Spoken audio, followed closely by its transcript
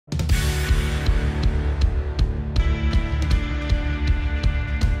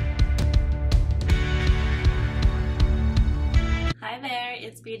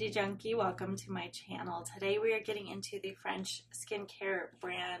Beauty Junkie, welcome to my channel. Today we are getting into the French skincare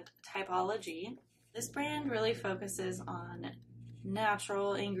brand Typology. This brand really focuses on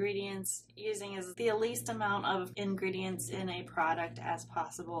natural ingredients, using as the least amount of ingredients in a product as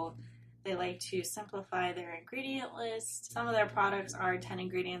possible. They like to simplify their ingredient list. Some of their products are 10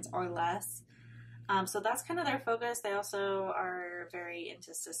 ingredients or less. So that's kind of their focus. They also are very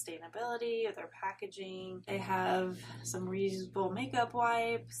into sustainability of their packaging. They have some reusable makeup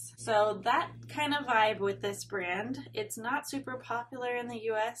wipes. So that kind of vibe with this brand. It's not super popular in the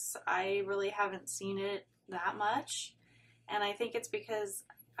US. I really haven't seen it that much. And I think it's because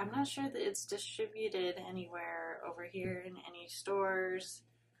I'm not sure that it's distributed anywhere over here in any stores.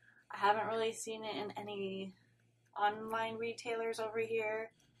 I haven't really seen it in any online retailers over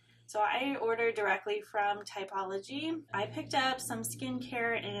here. So I ordered directly from Typology. I picked up some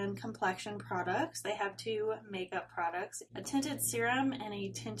skincare and complexion products. They have two makeup products, a tinted serum and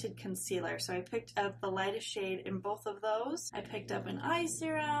a tinted concealer. So I picked up the lightest shade in both of those. I picked up an eye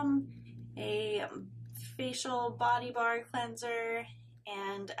serum, a facial body bar cleanser,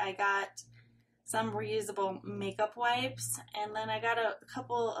 and I got some reusable makeup wipes, and then I got a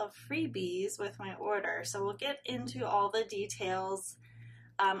couple of freebies with my order. So we'll get into all the details.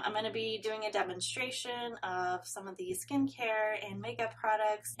 I'm going to be doing a demonstration of some of the skincare and makeup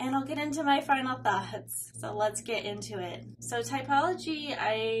products, and I'll get into my final thoughts. So let's get into it. So Typology,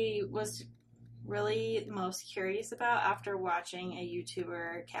 I was really most curious about after watching a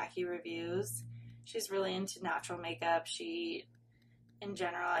YouTuber, Khaki Reviews. She's really into natural makeup. She, in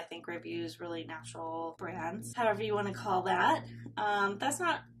general, I think reviews really natural brands, however you want to call that. That's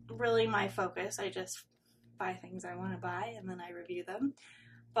not really my focus. I just buy things I want to buy and then I review them.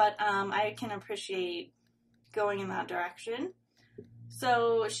 But I can appreciate going in that direction.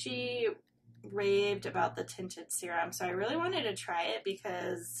 So she raved about the tinted serum. So I really wanted to try it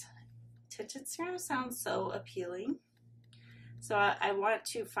because tinted serum sounds so appealing. So I want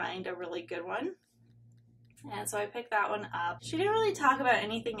to find a really good one. And so I picked that one up. She didn't really talk about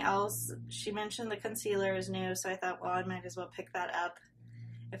anything else. She mentioned the concealer is new, so I thought, well, I might as well pick that up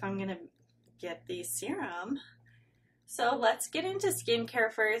if I'm going to get the serum. So let's get into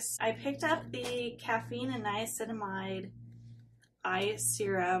skincare first. I picked up the Caffeine and Niacinamide eye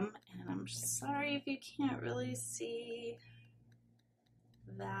serum, and I'm sorry if you can't really see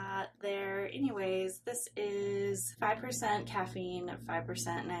that there. Anyways, this is 5% caffeine, 5%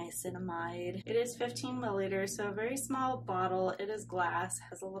 niacinamide. It is 15 milliliters, so a very small bottle. It is glass,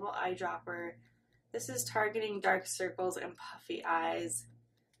 has a little eyedropper. This is targeting dark circles and puffy eyes.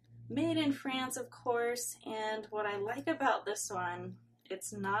 Made in France, of course, and what I like about this one,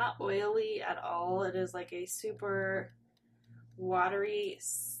 it's not oily at all. It is like a super watery,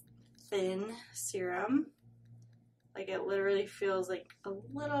 thin serum. Like it literally feels like a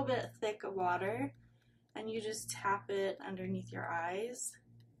little bit thick of water, and you just tap it underneath your eyes.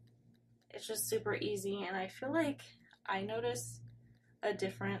 It's just super easy, and I feel like I notice a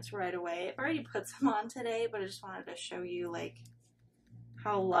difference right away. I've already put some on today, but I just wanted to show you like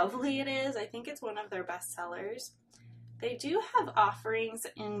how lovely it is. I think it's one of their best sellers. They do have offerings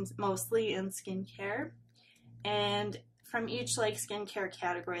mostly in skincare, and from each like skincare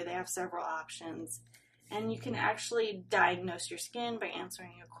category they have several options, and you can actually diagnose your skin by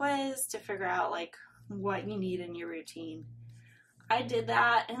answering a quiz to figure out like what you need in your routine. I did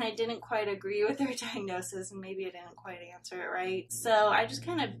that and I didn't quite agree with their diagnosis, and maybe I didn't quite answer it right. So I just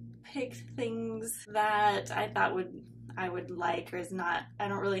kind of picked things that I thought I would like, or is not, I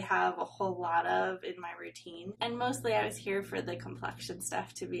don't really have a whole lot of in my routine. And mostly I was here for the complexion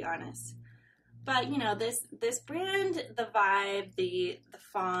stuff, to be honest. But you know, this brand, the vibe, the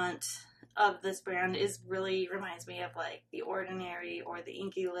font of this brand is really reminds me of like The Ordinary or the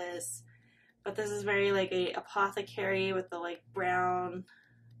Inky List. But this is very like a apothecary with the like brown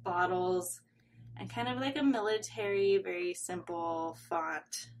bottles and kind of like a military, very simple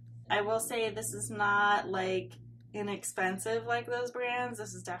font. I will say this is not like inexpensive like those brands.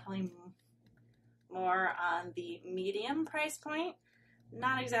 This is definitely more on the medium price point.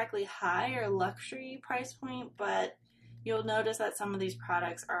 Not exactly high or luxury price point, but you'll notice that some of these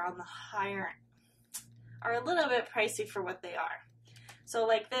products are on the higher, are a little bit pricey for what they are. So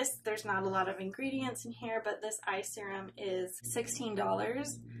like this, there's not a lot of ingredients in here, but this eye serum is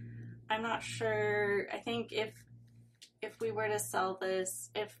 $16. I'm not sure, I think if we were to sell this,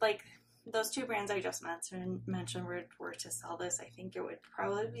 if like those two brands I just mentioned were to sell this, I think it would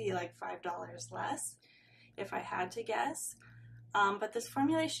probably be like $5 less if I had to guess. But this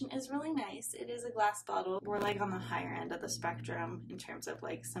formulation is really nice. It is a glass bottle. We're like on the higher end of the spectrum in terms of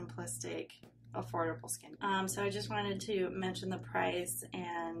like simplistic affordable skin. So I just wanted to mention the price,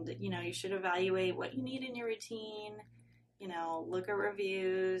 and you know, you should evaluate what you need in your routine. You know, look at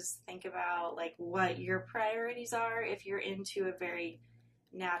reviews, think about like what your priorities are. If you're into a very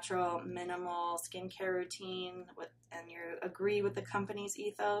natural, minimal skincare routine and you agree with the company's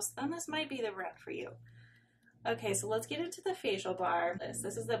ethos, then this might be the brand for you. Okay, so let's get into the facial bar.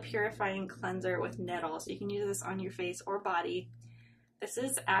 This is the Purifying Cleanser with Nettle, so you can use this on your face or body. This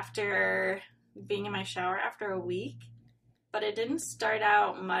is after being in my shower after a week, but it didn't start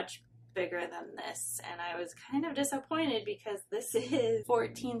out much bigger than this, and I was kind of disappointed because this is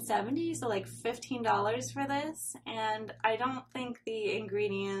 $14.70, so like $15 for this, and I don't think the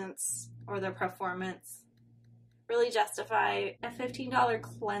ingredients or the performance really justify a $15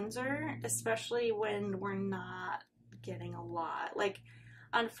 cleanser, especially when we're not getting a lot. Like,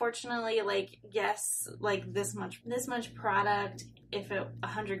 unfortunately, like, yes, like this much product, if it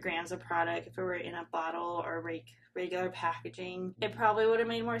 100 grams of product, if it were in a bottle or regular packaging, it probably would have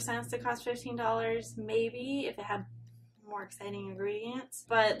made more sense to cost $15, maybe, if it had more exciting ingredients.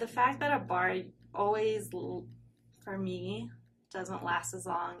 But the fact that a bar always, for me, doesn't last as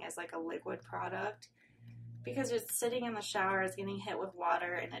long as like a liquid product, because it's sitting in the shower, it's getting hit with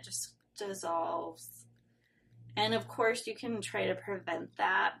water, and it just dissolves. And of course you can try to prevent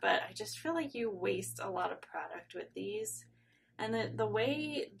that, but I just feel like you waste a lot of product with these. And the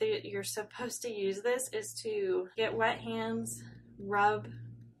way that you're supposed to use this is to get wet hands, rub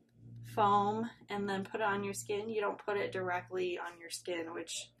foam, and then put it on your skin. You don't put it directly on your skin,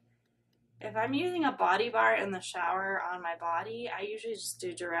 which, if I'm using a body bar in the shower on my body, I usually just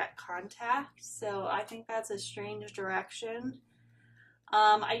do direct contact. So I think that's a strange direction.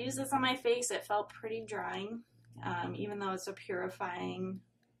 I used this on my face. It felt pretty drying. Even though it's a purifying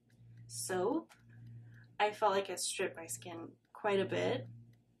soap, I felt like it stripped my skin quite a bit.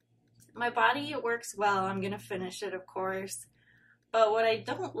 My body, it works well. I'm going to finish it, of course. But what I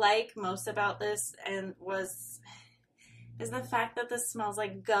don't like most about this is the fact that this smells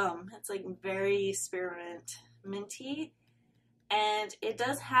like gum. It's like very spearmint minty. And it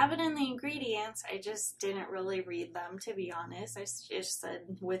does have it in the ingredients. I just didn't really read them, to be honest. I just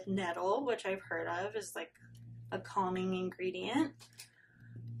said with nettle, which I've heard of, is like a calming ingredient.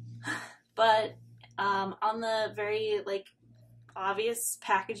 But on the very like obvious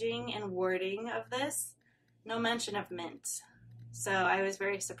packaging and wording of this, no mention of mint. So I was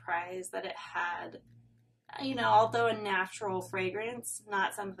very surprised that it had, you know, although a natural fragrance,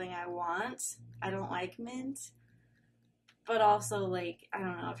 not something I want. I don't like mint. But also, like, I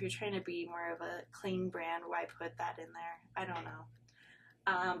don't know, if you're trying to be more of a clean brand, why put that in there? I don't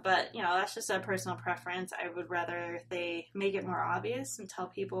know. But, you know, that's just a personal preference. I would rather they make it more obvious and tell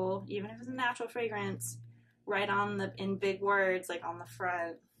people, even if it's a natural fragrance, right on in big words, like on the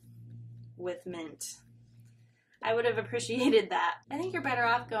front, with mint. I would have appreciated that. I think you're better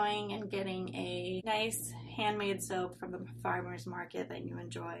off going and getting a nice handmade soap from the farmer's market that you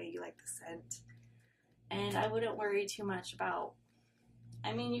enjoy, you like the scent. And I wouldn't worry too much about,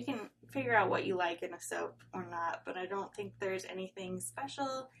 I mean, you can figure out what you like in a soap or not, but I don't think there's anything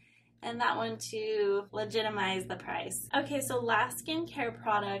special in that one to legitimize the price. Okay, so last skincare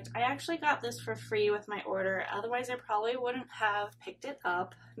product. I actually got this for free with my order. Otherwise, I probably wouldn't have picked it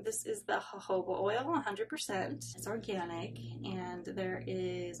up. This is the jojoba oil, 100%. It's organic, and there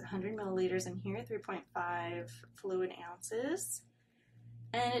is 100 milliliters in here, 3.5 fluid ounces.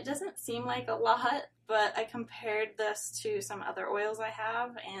 And it doesn't seem like a lot, but I compared this to some other oils I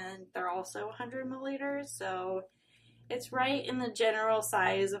have, and they're also 100 milliliters, so it's right in the general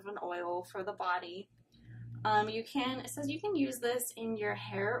size of an oil for the body. It says you can use this in your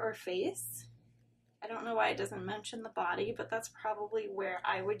hair or face. I don't know why it doesn't mention the body, but that's probably where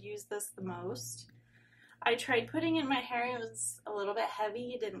I would use this the most. I tried putting it in my hair. It was a little bit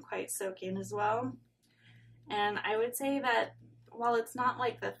heavy. It didn't quite soak in as well. And I would say that while it's not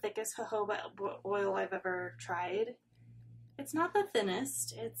like the thickest jojoba oil I've ever tried, it's not the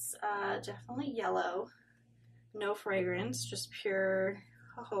thinnest. It's definitely yellow. No fragrance, just pure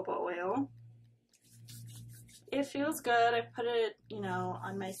jojoba oil. It feels good. I put it, you know,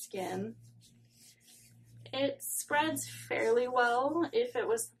 on my skin. It spreads fairly well. If it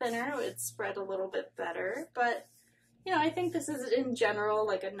was thinner, it would spread a little bit better. But, you know, I think this is in general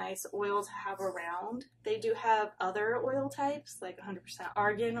like a nice oil to have around. They do have other oil types, like 100%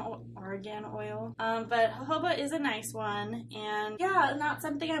 argan oil. But jojoba is a nice one. And yeah, not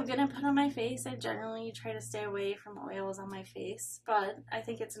something I'm going to put on my face. I generally try to stay away from oils on my face. But I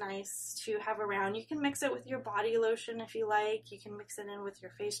think it's nice to have around. You can mix it with your body lotion if you like. You can mix it in with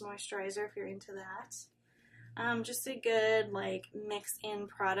your face moisturizer if you're into that. Just a good like mix in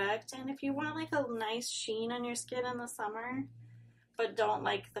product. And if you want like a nice sheen on your skin in the summer, but don't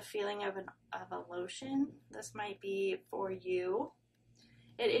like the feeling of a lotion, this might be for you.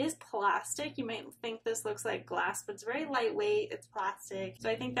 It is plastic. You might think this looks like glass, but it's very lightweight. It's plastic. So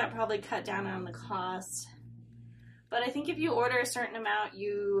I think that probably cut down on the cost. But I think if you order a certain amount,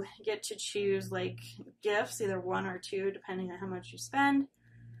 you get to choose like gifts, either 1 or 2, depending on how much you spend.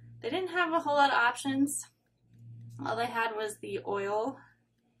 They didn't have a whole lot of options. All they had was the oil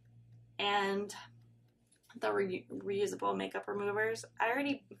and the reusable makeup removers.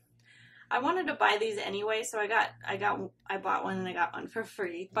 I wanted to buy these anyway, so I bought one and I got one for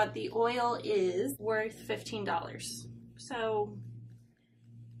free. But the oil is worth $15. So,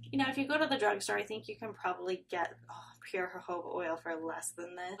 you know, if you go to the drugstore, I think you can probably get pure jojoba oil for less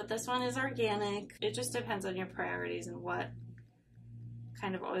than this. But this one is organic. It just depends on your priorities and what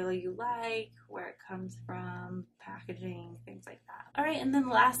kind of oil you like, where it comes from, packaging, things like that. All right, and then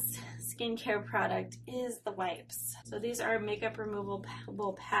last skincare product is the wipes. So these are makeup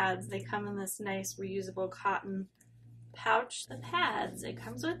removable pads. They come in this nice reusable cotton pouch. The pads, it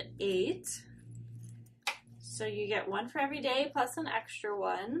comes with 8. So you get 1 for every day plus an extra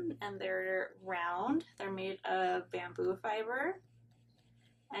one, and they're round. They're made of bamboo fiber,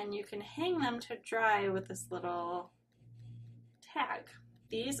 and you can hang them to dry with this little tag.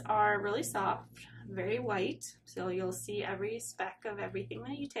 These are really soft, very white, so you'll see every speck of everything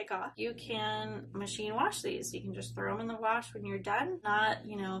that you take off. You can machine wash these. You can just throw them in the wash when you're done, not,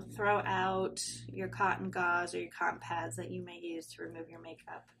 you know, throw out your cotton gauze or your cotton pads that you may use to remove your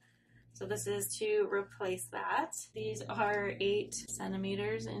makeup. So this is to replace that. These are 8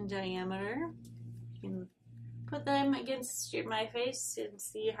 centimeters in diameter. You can put them against my face and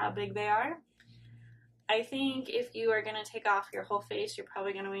see how big they are. I think if you are going to take off your whole face, you're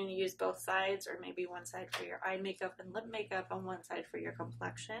probably going to want to use both sides, or maybe one side for your eye makeup and lip makeup and one side for your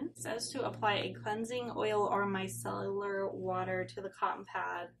complexion. It says to apply a cleansing oil or micellar water to the cotton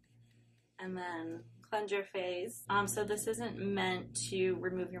pad and then cleanse your face. So this isn't meant to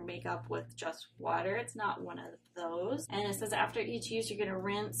remove your makeup with just water. It's not one of those. And it says after each use, you're going to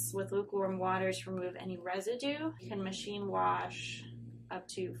rinse with lukewarm water to remove any residue. You can machine wash up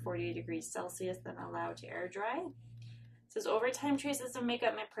to 40 degrees Celsius, then allow to air dry. It says over time, traces of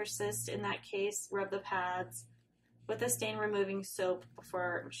makeup may persist. In that case, rub the pads with a stain removing soap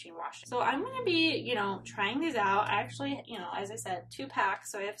before machine washing. So I'm going to be, you know, trying these out. I actually, you know, as I said, 2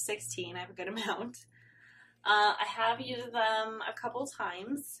 packs, so I have 16. I have a good amount. I have used them a couple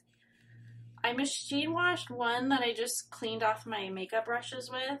times. I machine washed one that I just cleaned off my makeup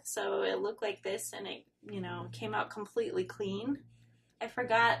brushes with, so it looked like this, and it, you know, came out completely clean. I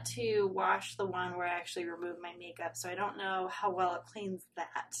forgot to wash the one where I actually removed my makeup, so I don't know how well it cleans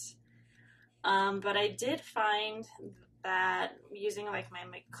that. But I did find that using like my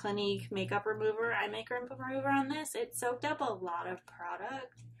Clinique makeup remover, eye makeup remover on this, it soaked up a lot of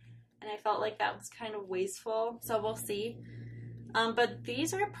product, and I felt like that was kind of wasteful, so we'll see. But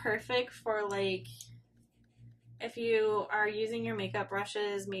these are perfect for like, if you are using your makeup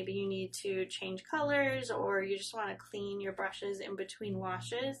brushes, maybe you need to change colors or you just want to clean your brushes in between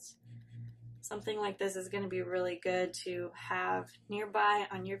washes. Something like this is going to be really good to have nearby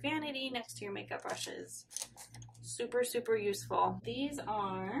on your vanity next to your makeup brushes. Super, super useful. These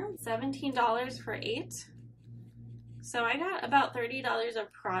are $17 for 8. So I got about $30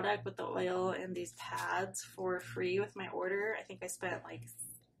 of product with the oil and these pads for free with my order. I think I spent like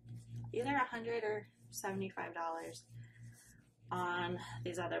either $100 or $75 on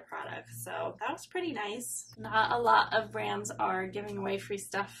these other products, so that was pretty nice. Not a lot of brands are giving away free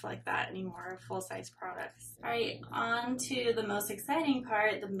stuff like that anymore, full-size products. Alright, on to the most exciting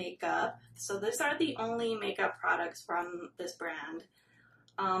part, the makeup. So these are the only makeup products from this brand,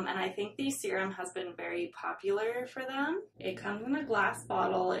 and I think the serum has been very popular for them. It comes in a glass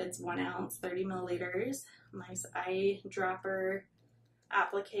bottle. It's 1 ounce, 30 milliliters. Nice eyedropper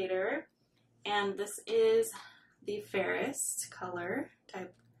applicator. And this is the fairest color,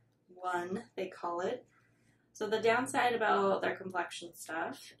 type 1, they call it. So the downside about their complexion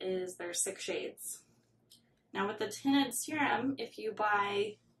stuff is there's 6 shades. Now with the tinted serum, if you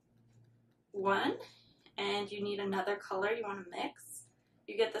buy one and you need another color you want to mix,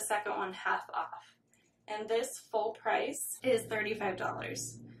 you get the second one half off. And this full price is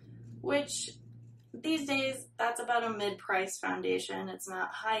 $35, which these days, that's about a mid-price foundation. It's not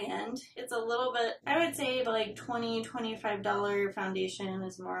high-end. It's a little bit, I would say like $20, $25 foundation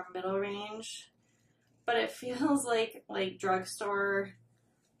is more middle range. But it feels like drugstore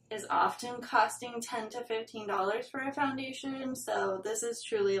is often costing $10 to $15 for a foundation. So this is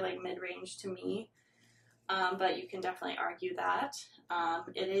truly like mid-range to me. but you can definitely argue that.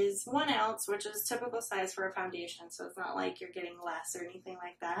 It is 1 ounce, which is typical size for a foundation, so it's not like you're getting less or anything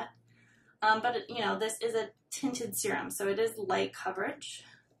like that. But you know, this is a tinted serum, so it is light coverage.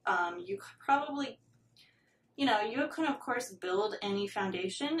 You could probably, you know, you can of course build any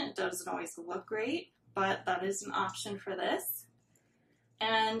foundation. It doesn't always look great, but that is an option for this.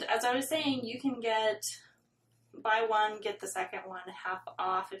 And as I was saying, you can buy one, get the second one half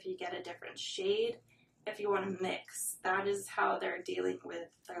off if you get a different shade. If you want to mix, that is how they're dealing with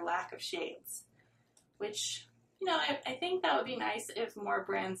their lack of shades, which, you know, I think that would be nice if more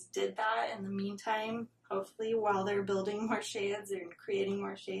brands did that in the meantime, hopefully, while they're building more shades and creating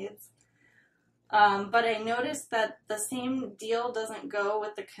more shades. But I noticed that the same deal doesn't go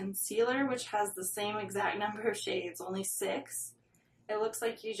with the concealer, which has the same exact number of shades, only 6. It looks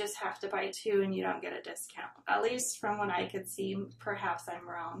like you just have to buy 2 and you don't get a discount. At least from what I could see, perhaps I'm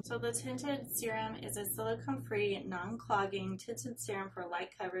wrong. So the Tinted Serum is a silicone-free, non-clogging tinted serum for light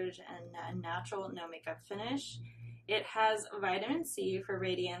coverage and a natural no makeup finish. It has vitamin C for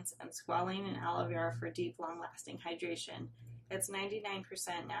radiance and squalane and aloe vera for deep, long-lasting hydration. It's 99%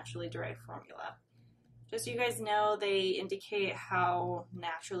 naturally derived formula. Just so you guys know, they indicate how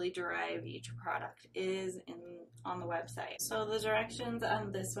naturally derived each product is on the website. So the directions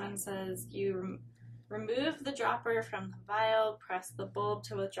on this one says you remove the dropper from the vial, press the bulb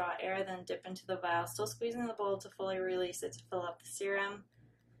to withdraw air, then dip into the vial, still squeezing the bulb to fully release it to fill up the serum.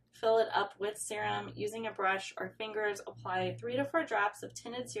 Fill it up with serum. Using a brush or fingers, apply 3 to 4 drops of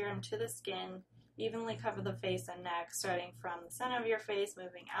tinted serum to the skin. Evenly cover the face and neck, starting from the center of your face,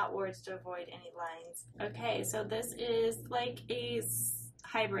 moving outwards to avoid any lines. Okay, so this is like a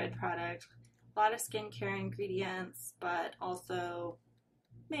hybrid product. A lot of skincare ingredients, but also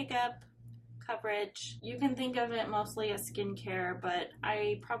makeup, coverage. You can think of it mostly as skincare, but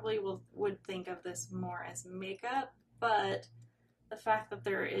I probably would think of this more as makeup. But the fact that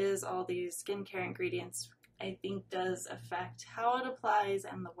there is all these skincare ingredients, I think, does affect how it applies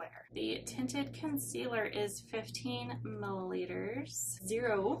and the wear. The tinted concealer is 15 milliliters,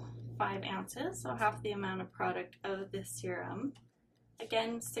 5 ounces, so half the amount of product of this serum.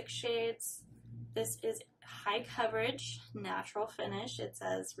 Again, 6 shades. This is high coverage, natural finish. It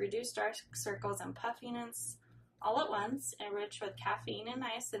says reduce dark circles and puffiness all at once, enriched with caffeine and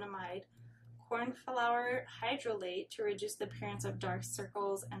niacinamide, cornflower hydrolate to reduce the appearance of dark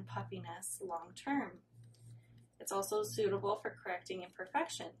circles and puffiness long term. It's also suitable for correcting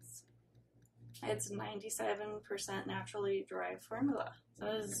imperfections. It's 97% naturally derived formula. So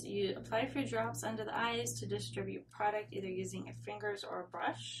as you apply a few drops under the eyes to distribute product, either using your fingers or a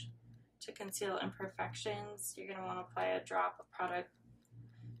brush to conceal imperfections. You're going to want to apply a drop of product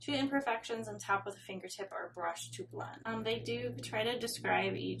to imperfections and tap with a fingertip or a brush to blend. They do try to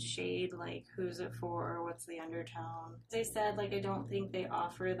describe each shade, like who's it for, what's the undertone. As I said, like, I don't think they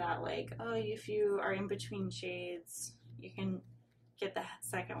offer that, like, oh, if you are in between shades, you can get the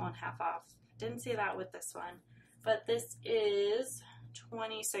second one half off. Didn't see that with this one. But this is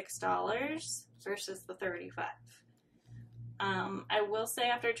 $26 versus the $35. I will say,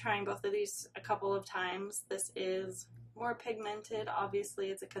 after trying both of these a couple of times, this is more pigmented. Obviously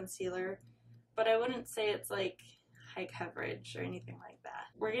it's a concealer, but I wouldn't say it's like high coverage or anything like that.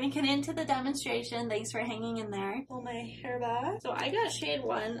 We're gonna get into the demonstration. Thanks for hanging in there. Pull my hair back. So I got shade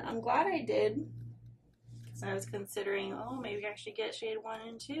 1. I'm glad I did, because I was considering, oh, maybe I should get shade 1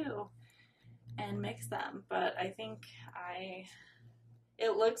 and 2 and mix them, but I think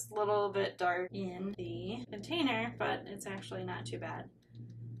it looks a little bit dark in the container, but it's actually not too bad.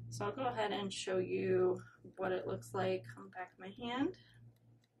 So I'll go ahead and show you what it looks like on the back of my hand.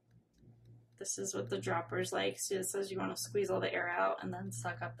 This is what the dropper's like. So it says you want to squeeze all the air out and then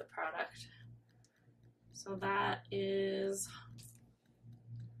suck up the product. So that is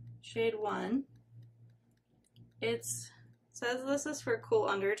shade 1. It says this is for cool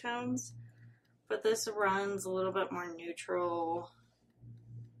undertones, but this runs a little bit more neutral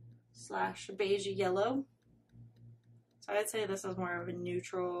 / beige yellow. So I'd say this is more of a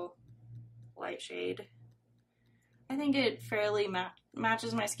neutral light shade. I think it fairly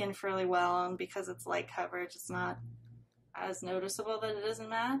matches my skin fairly well, and because it's light coverage, it's not as noticeable that it doesn't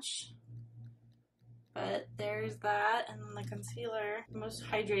match. But there's that, and then the concealer, the most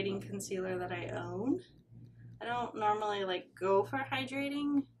hydrating concealer that I own. I don't normally like go for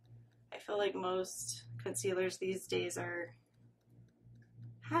hydrating. I feel like most concealers these days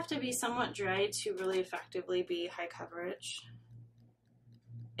have to be somewhat dry to really effectively be high coverage.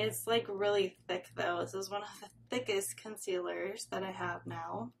 It's like really thick though. This is one of the thickest concealers that I have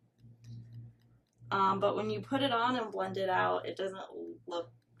now. But when you put it on and blend it out, it doesn't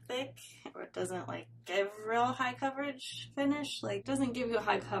look thick, or product doesn't like give real high coverage finish. Like, doesn't give you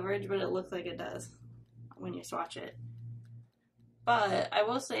high coverage, but it looks like it does when you swatch it. But I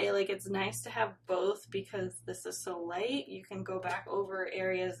will say, like, it's nice to have both because this is so light. You can go back over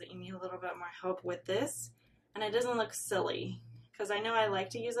areas that you need a little bit more help with this, and it doesn't look silly. Because I know I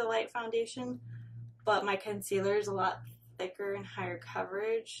like to use a light foundation, but my concealer is a lot thicker and higher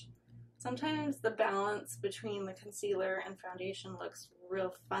coverage. Sometimes the balance between the concealer and foundation looks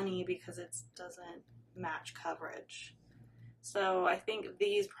real funny because it doesn't match coverage. So I think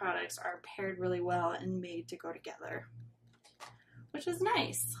these products are paired really well and made to go together, which is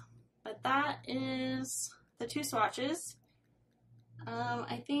nice. But that is the two swatches.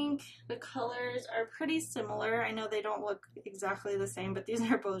 I think the colors are pretty similar. I know they don't look exactly the same, but these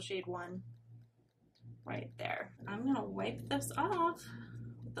are both shade 1 right there. I'm gonna wipe this off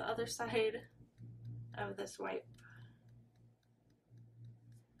with the other side of this wipe.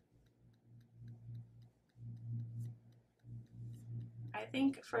 I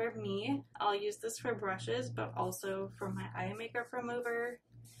think for me, I'll use this for brushes, but also for my eye makeup remover,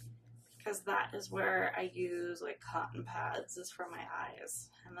 because that is where I use like cotton pads, is for my eyes.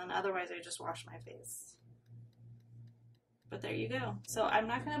 And then otherwise I just wash my face. But there you go. So I'm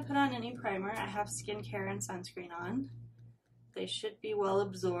not going to put on any primer. I have skincare and sunscreen on. They should be well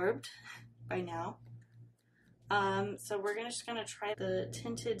absorbed by now. So we're just going to try the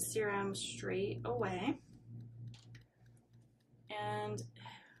Tinted Serum straight away. And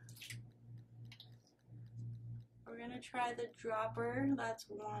we're going to try the dropper. That's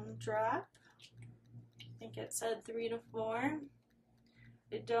 1 drop. I think it said 3 to 4.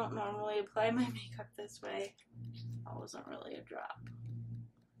 I don't normally apply my makeup this way. That wasn't really a drop.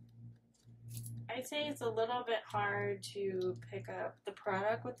 I'd say it's a little bit hard to pick up the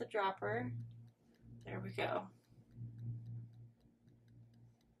product with the dropper. There we go.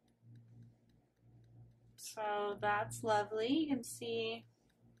 So that's lovely. You can see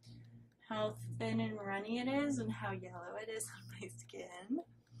how thin and runny it is and how yellow it is on my skin.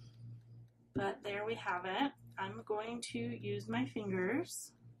 But there we have it. I'm going to use my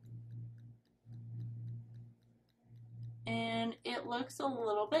fingers. And it looks a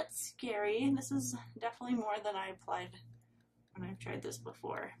little bit scary. This is definitely more than I applied when I've tried this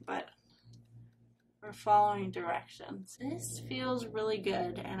before, but we're following directions. This feels really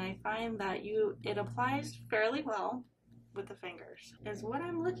good, and I find that it applies fairly well with the fingers. Is what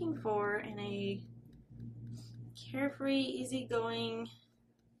I'm looking for in a carefree, easygoing,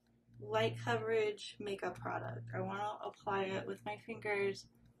 light coverage makeup product. I want to apply it with my fingers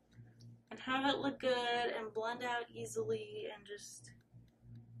and have it look good and blend out easily and just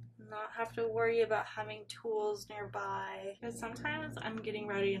not have to worry about having tools nearby. Because sometimes I'm getting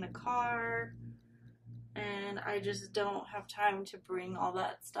ready in a car and I just don't have time to bring all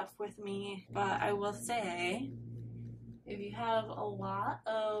that stuff with me. But I will say, if you have a lot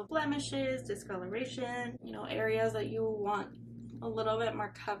of blemishes, discoloration, you know, areas that you want a little bit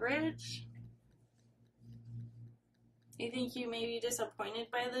more coverage, you think you may be disappointed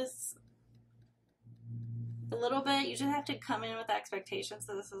by this a little bit, you just have to come in with expectations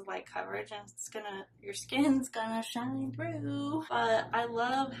that this is light coverage and your skin's gonna shine through. But I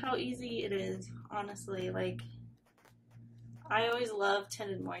love how easy it is, honestly. Like, I always love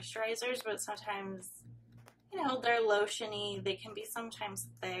tinted moisturizers, but sometimes, you know, they're lotiony, they can be sometimes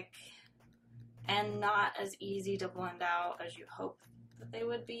thick and not as easy to blend out as you hope that they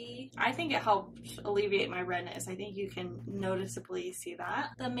would be. I think it helps alleviate my redness. I think you can noticeably see that.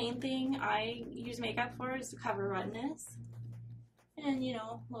 The main thing I use makeup for is to cover redness and, you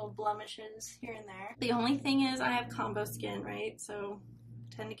know, little blemishes here and there. The only thing is I have combo skin, right? So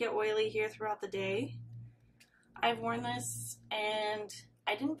I tend to get oily here throughout the day. I've worn this and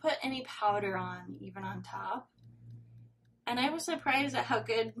I didn't put any powder on, even on top. And I was surprised at how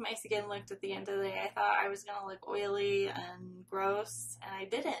good my skin looked at the end of the day. I thought I was gonna look oily and gross, and I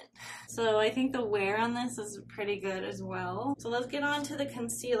didn't. So I think the wear on this is pretty good as well. So let's get on to the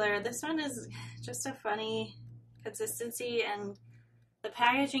concealer. This one is just a funny consistency, and the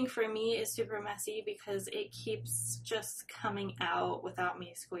packaging for me is super messy because it keeps just coming out without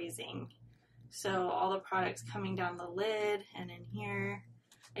me squeezing. So all the products coming down the lid and in here.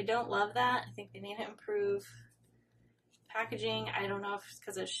 I don't love that. I think they need to improve packaging. I don't know if it's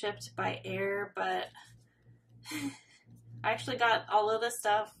because it's shipped by air, but I actually got all of this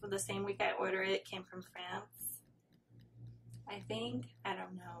stuff the same week I ordered it. It came from France, I think. I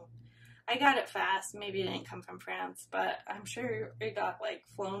don't know. I got it fast. Maybe it didn't come from France, but I'm sure it got like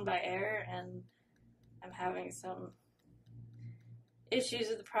flown by air, and I'm having some issues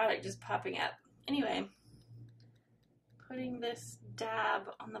with the product just popping up. Anyway, putting this dab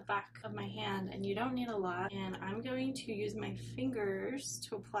on the back of my hand, and you don't need a lot. And I'm going to use my fingers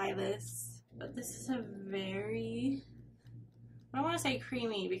to apply this, but this is a very, I don't want to say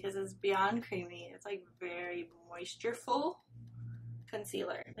creamy because it's beyond creamy. It's like very moistureful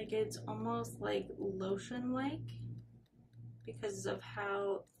concealer. Like it's almost like lotion-like because of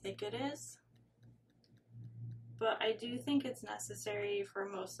how thick it is. But I do think it's necessary for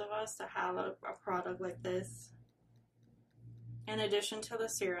most of us to have a product like this in addition to the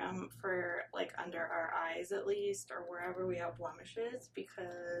serum for like under our eyes at least, or wherever we have blemishes,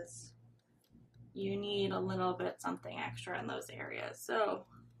 because you need a little bit something extra in those areas. So,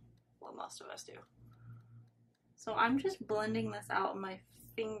 well, most of us do. So I'm just blending this out with my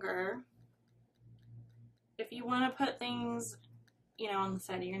finger. If you want to put things, you know, on the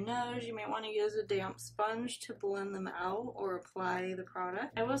side of your nose, you might want to use a damp sponge to blend them out or apply the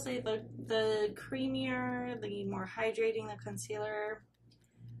product. I will say the creamier, the more hydrating the concealer,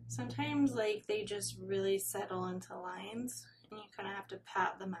 sometimes like they just really settle into lines and you kind of have to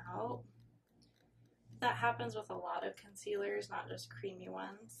pat them out. That happens with a lot of concealers, not just creamy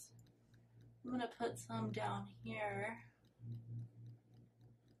ones. I'm going to put some down here.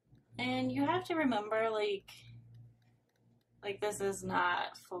 And you have to remember, like this is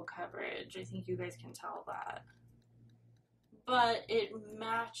not full coverage. I think you guys can tell that. But it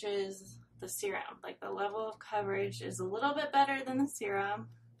matches the serum. Like the level of coverage is a little bit better than the serum.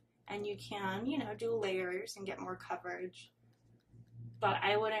 And you can, you know, do layers and get more coverage. But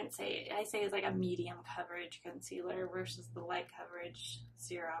I wouldn't say, I say it's like a medium coverage concealer versus the light coverage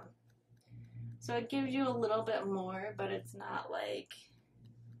serum. So it gives you a little bit more, but it's not like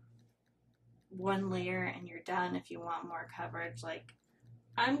one layer and you're done if you want more coverage. Like,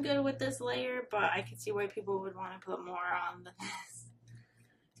 I'm good with this layer, but I can see why people would want to put more on than this.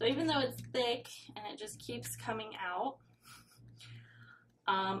 So even though it's thick and it just keeps coming out,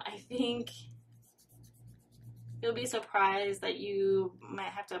 I think you'll be surprised that you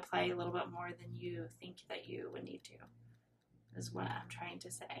might have to apply a little bit more than you think that you would need to, is what I'm trying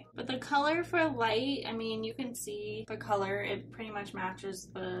to say. But the color for light, I mean, you can see the color, it pretty much matches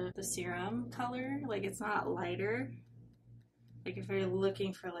the serum color. Like, it's not lighter. Like, if you're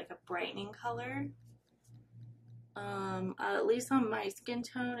looking for like a brightening color, at least on my skin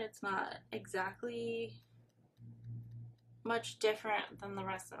tone, it's not exactly much different than the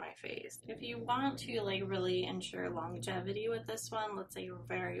rest of my face. If you want to like really ensure longevity with this one, let's say you're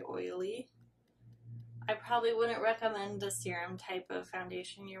very oily, I probably wouldn't recommend a serum type of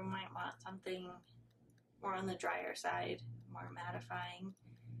foundation. You might want something more on the drier side, more mattifying.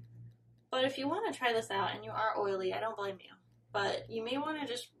 But if you want to try this out and you are oily, I don't blame you. But you may want to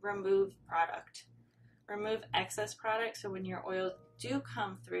just remove product. Remove excess product so when your oils do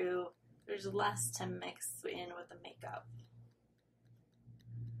come through, there's less to mix in with the makeup.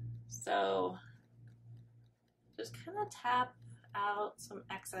 So just kind of tap out some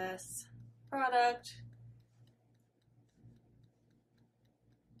excess product.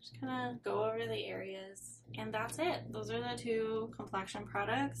 Just kind of go over the areas. And that's it. Those are the two complexion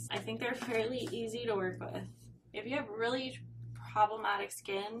products. I think they're fairly easy to work with. If you have really problematic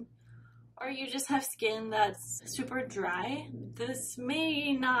skin, or you just have skin that's super dry, this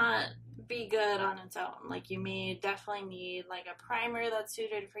may not be good on its own. Like, you may definitely need like a primer that's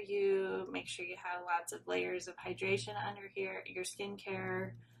suited for you. Make sure you have lots of layers of hydration under here, your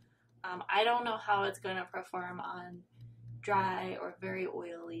skincare. I don't know how it's going to perform on dry or very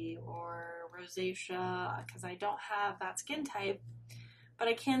oily or rosacea because I don't have that skin type. But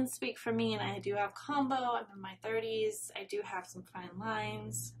I can speak for me, and I do have combo. I'm in my 30s. I do have some fine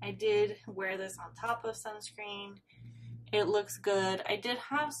lines. I did wear this on top of sunscreen. It looks good. I did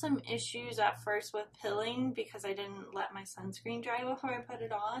have some issues at first with pilling because I didn't let my sunscreen dry before I put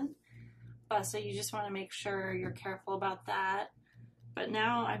it on. So you just want to make sure you're careful about that. But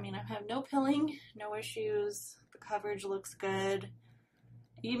now, I mean, I have no pilling, no issues. The coverage looks good.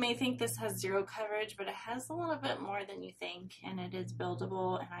 You may think this has zero coverage, but it has a little bit more than you think, and it is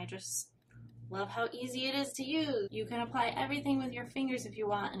buildable, and I just love how easy it is to use. You can apply everything with your fingers if you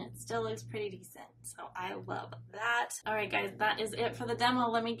want, and it still looks pretty decent, so I love that. Alright guys, that is it for the demo.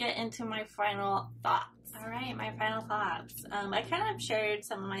 Let me get into my final thoughts. Alright, my final thoughts. I kind of shared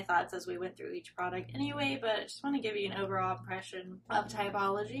some of my thoughts as we went through each product anyway, but I just want to give you an overall impression of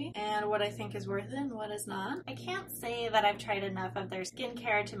Typology and what I think is worth it and what is not. I can't say that I've tried enough of their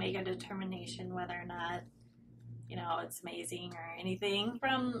skincare to make a determination whether or not, you know, it's amazing or anything.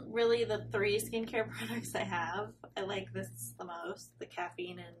 From really the 3 skincare products I have, I like this the most, the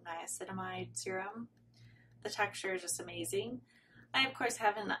Caffeine and Niacinamide serum. The texture is just amazing. I, of course,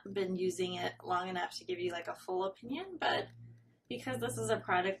 haven't been using it long enough to give you like a full opinion, but because this is a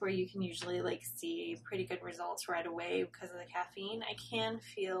product where you can usually like see pretty good results right away because of the caffeine, I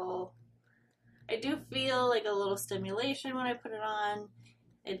do feel like a little stimulation when I put it on.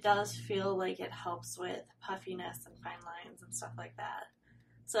 It does feel like it helps with puffiness and fine lines and stuff like that.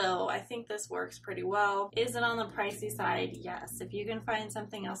 So I think this works pretty well. Is it on the pricey side? Yes. If you can find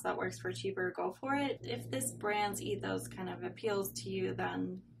something else that works for cheaper, go for it. If this brand's ethos kind of appeals to you,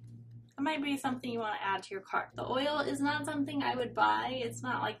 then it might be something you want to add to your cart. The oil is not something I would buy. It's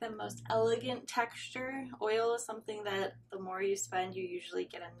not like the most elegant texture. Oil is something that the more you spend, you usually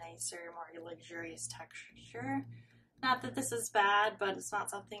get a nicer, more luxurious texture. Not that this is bad, but it's not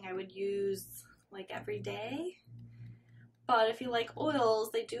something I would use like every day. But if you like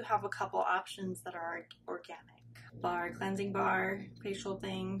oils, they do have a couple options that are organic. Cleansing bar, facial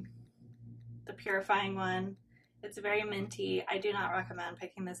thing, the purifying one. It's very minty. I do not recommend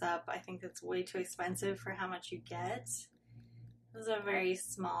picking this up. I think it's way too expensive for how much you get. This is a very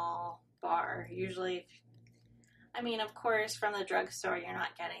small bar. Usually, I mean, of course, from the drugstore, you're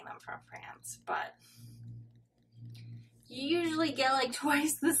not getting them from France, but you usually get like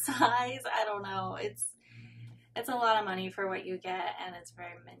twice the size. I don't know. It's a lot of money for what you get, and it's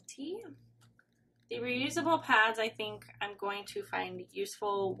very minty. The reusable pads, I think I'm going to find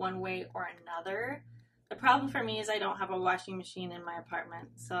useful one way or another. The problem for me is I don't have a washing machine in my apartment,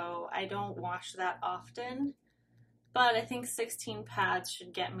 so I don't wash that often. But I think 16 pads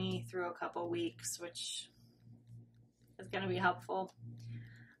should get me through a couple weeks, which is going to be helpful.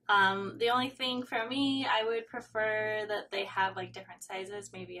 The only thing for me, I would prefer that they have like different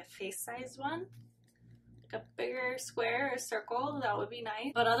sizes, maybe a face size one. A bigger square or circle, that would be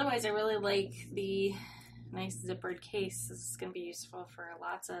nice. But otherwise, I really like the nice zippered case. This is going to be useful for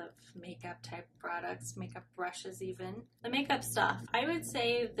lots of makeup type products, makeup brushes even. The makeup stuff, I would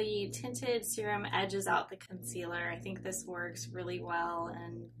say the Tinted Serum edges out the concealer. I think this works really well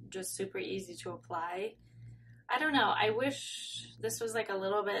and just super easy to apply. I don't know, I wish this was like a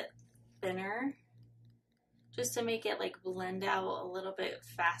little bit thinner just to make it like blend out a little bit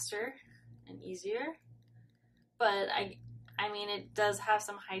faster and easier. But I mean, it does have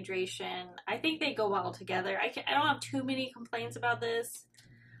some hydration. I think they go well together. I don't have too many complaints about this,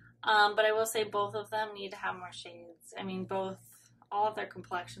 but I will say both of them need to have more shades. I mean, all of their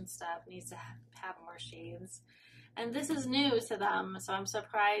complexion stuff needs to have more shades. And this is new to them, so I'm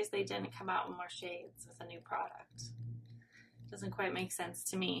surprised they didn't come out with more shades with a new product. Doesn't quite make sense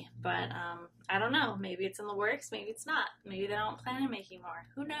to me, but I don't know. Maybe it's in the works, maybe it's not. Maybe they don't plan on making more.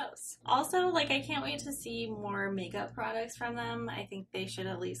 Who knows? Also, like, I can't wait to see more makeup products from them. I think they should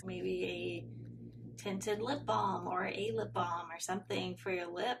at least maybe a tinted lip balm or a lip balm or something for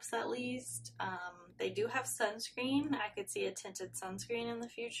your lips at least. They do have sunscreen. I could see a tinted sunscreen in the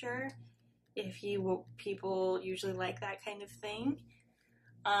future if people usually like that kind of thing.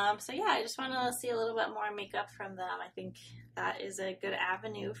 So yeah, I just want to see a little bit more makeup from them. I think that is a good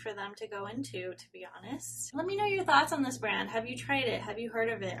avenue for them to go into, to be honest. Let me know your thoughts on this brand. Have you tried it? Have you heard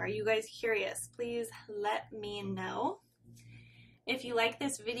of it? Are you guys curious? Please let me know. If you like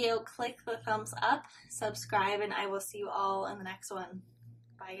this video, click the thumbs up, subscribe, and I will see you all in the next one.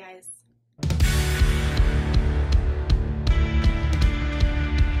 Bye, guys.